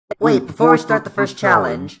Wait, before we start the first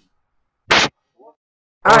challenge...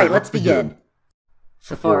 Alright, let's begin.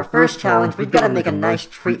 So for our first challenge, we've got to make a nice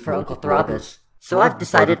treat for Uncle Throbbus. So I've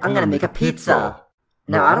decided I'm gonna make a pizza.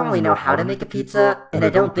 Now, I don't really know how to make a pizza, and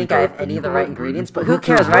I don't think I have any of the right ingredients, but who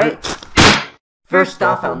cares, right? First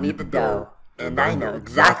off, I'll need the dough, and I know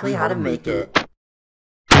exactly how to make it.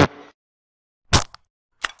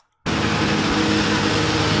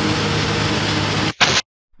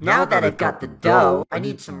 Now that I've got the dough, I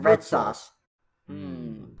need some red sauce.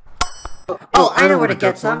 Oh, I know where to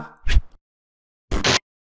get some.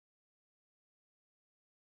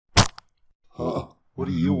 Huh? What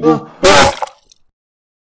do you want?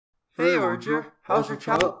 Hey, Archer, how's your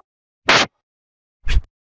chocolate?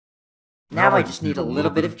 Now I just need a little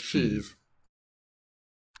bit of cheese.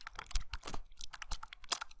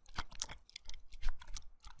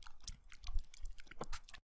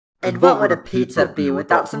 And what would a pizza be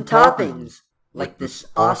without some toppings? Like this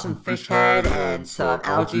awesome fish head and some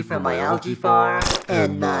algae from my algae farm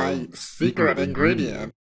and my secret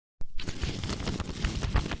ingredient.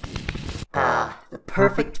 The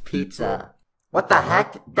perfect pizza. What the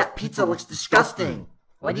heck? That pizza looks disgusting.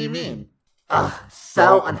 What do you mean? Ugh,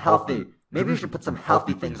 so unhealthy. Maybe we should put some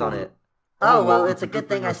healthy things on it. Oh, well, it's a good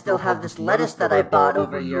thing I still have this lettuce that I bought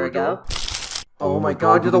over a year ago. Oh my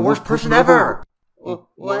god, you're the worst person ever!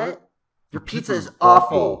 What? Your pizza is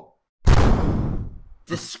awful.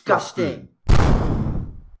 Disgusting.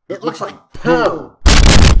 It looks like poo.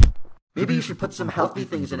 Maybe you should put some healthy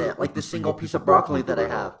things in it, like this single piece of broccoli that I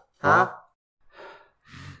have. Huh?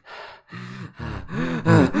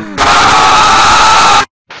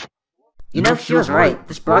 You know, she was right.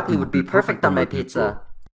 This broccoli would be perfect on my pizza.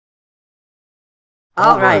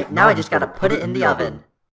 Alright, now I just gotta put it in the oven.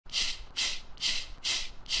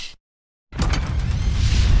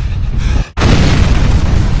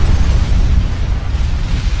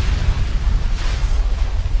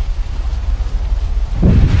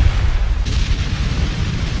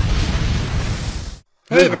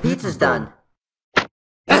 Hey, the pizza's done.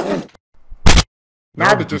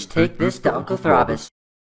 Now to just take this to Uncle Throbbus.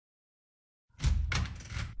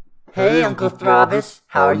 Hey, Uncle Throbbus,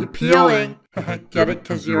 how are you peeling? Get it,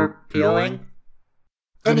 'cause you're peeling?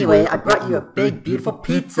 Anyway, I brought you a big, beautiful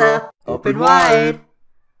pizza. Open wide.